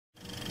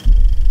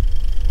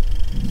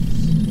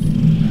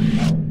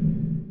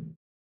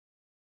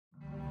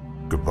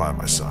Goodbye,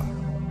 my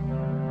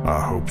son. Our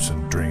hopes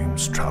and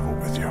dreams travel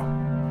with you.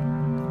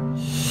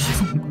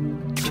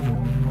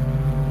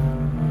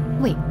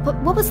 Wait,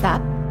 what was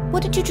that?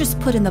 What did you just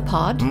put in the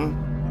pod?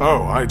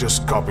 Oh, I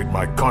just copied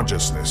my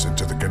consciousness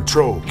into the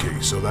control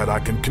key so that I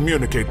can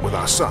communicate with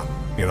our son,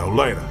 you know,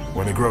 later,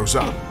 when he grows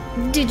up.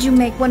 Did you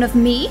make one of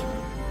me?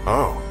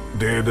 Oh,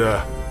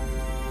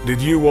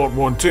 did you want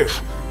one too?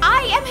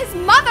 I am his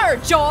mother,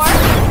 George!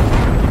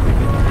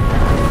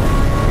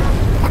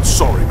 I'm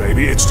sorry,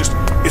 baby, it's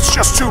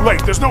just too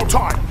late, there's no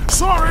time.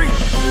 Sorry!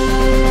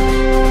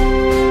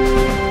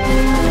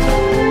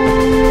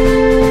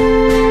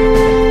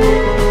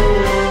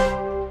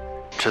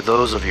 To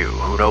those of you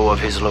who know of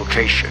his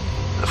location,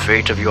 the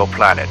fate of your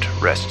planet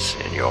rests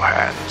in your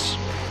hands.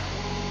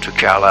 To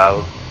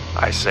Kal-El,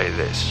 I say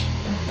this: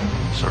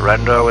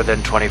 surrender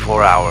within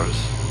 24 hours,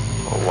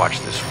 or watch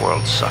this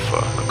world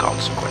suffer the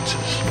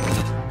consequences.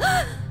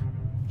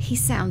 He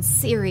sounds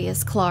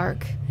serious,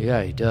 Clark.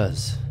 Yeah, he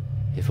does.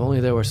 If only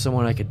there were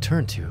someone I could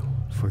turn to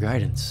for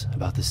guidance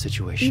about this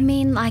situation. You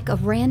mean like a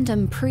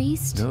random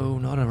priest? No,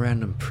 not a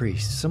random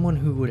priest. Someone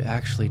who would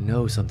actually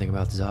know something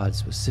about Zod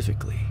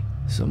specifically.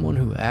 Someone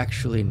who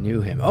actually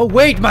knew him. Oh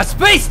wait, my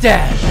space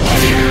dad!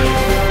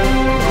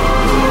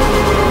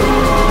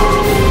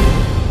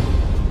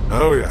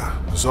 Oh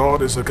yeah,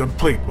 Zod is a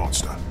complete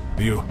monster.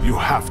 You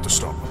have to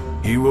stop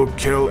him. He will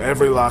kill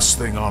every last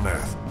thing on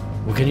Earth.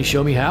 Well, can you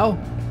show me how?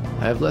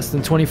 I have less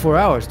than 24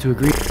 hours to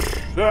agree.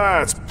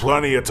 That's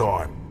plenty of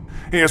time.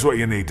 Here's what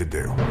you need to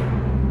do.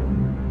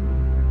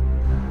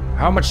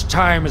 How much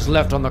time is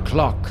left on the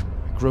clock?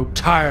 I grow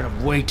tired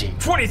of waiting.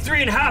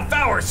 23.5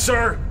 hours,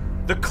 sir!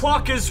 The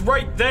clock is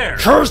right there!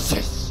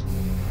 Curses!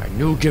 I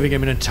knew giving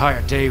him an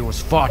entire day was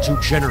far too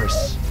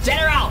generous.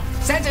 General!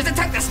 Sensors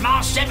detect a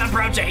small ship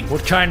approaching!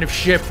 What kind of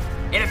ship?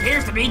 It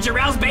appears to be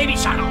Jarrell's baby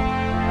shuttle.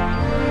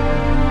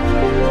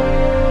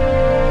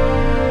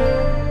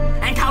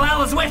 And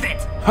Kal-El is with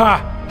it!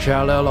 Ha!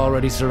 Kal-El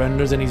already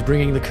surrenders and he's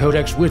bringing the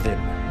Codex with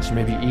him. This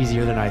may be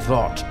easier than I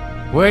thought.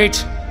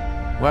 Wait!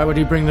 Why would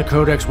he bring the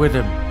Codex with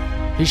him?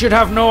 He should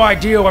have no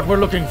idea what we're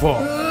looking for.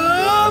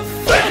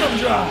 Phantom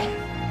Drive!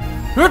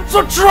 It's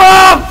a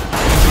trap!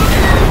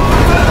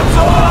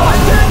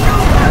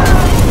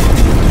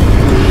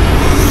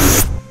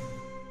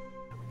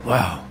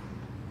 Wow.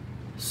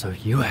 So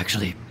you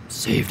actually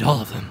saved all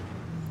of them.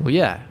 Well,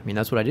 yeah. I mean,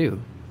 that's what I do.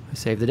 I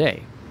save the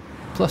day.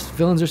 Plus,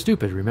 villains are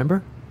stupid,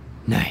 remember?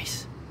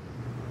 Nice.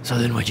 So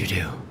then what'd you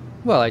do?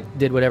 Well, I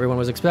did what everyone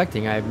was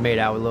expecting. I made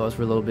out with Lois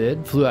for a little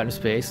bit, flew out into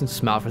space, and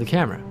smiled for the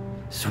camera.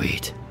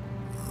 Sweet.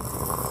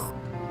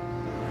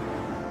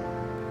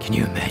 Can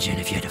you imagine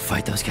if you had to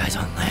fight those guys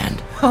on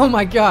land? Oh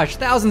my gosh,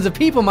 thousands of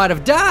people might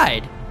have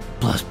died!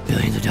 Plus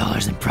billions of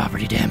dollars in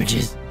property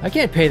damages. I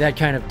can't pay that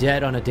kind of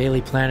debt on a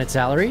Daily Planet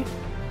salary.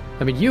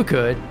 I mean, you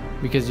could,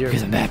 because you're...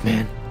 Because I'm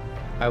Batman.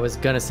 I was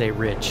gonna say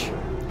rich.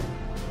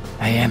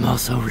 I am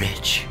also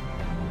rich.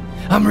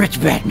 I'm Rich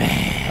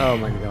Batman! Oh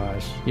my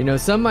gosh. You know,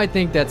 some might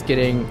think that's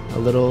getting a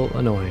little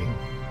annoying.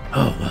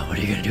 Oh, well, what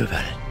are you gonna do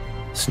about it?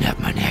 Snap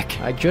my neck.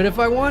 I could if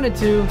I wanted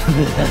to.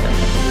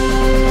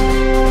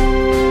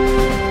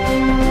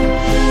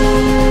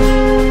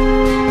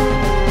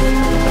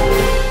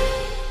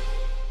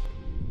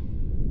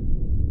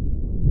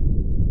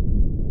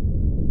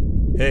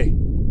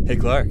 Hey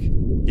Clark,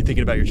 you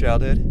thinking about your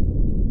childhood?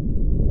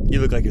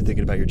 You look like you're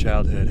thinking about your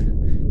childhood.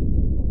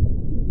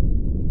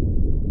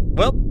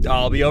 Well,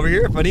 I'll be over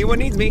here if anyone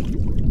needs me.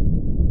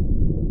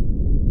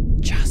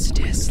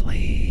 Justice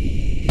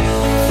League.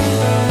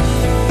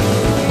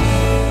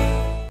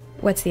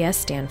 What's the S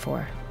stand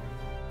for?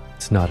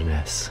 It's not an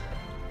S.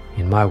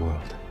 In my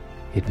world,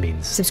 it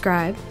means...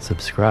 Subscribe.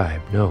 Subscribe.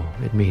 No,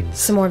 it means...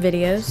 Some more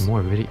videos. Some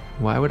more video...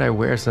 Why would I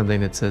wear something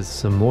that says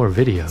some more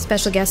videos?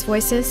 Special guest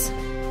voices.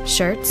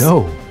 Shirts.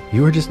 No,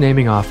 you are just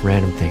naming off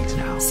random things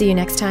now. See you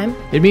next time.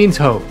 It means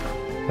hope,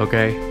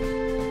 okay?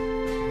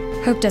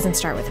 Hope doesn't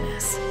start with an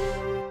S.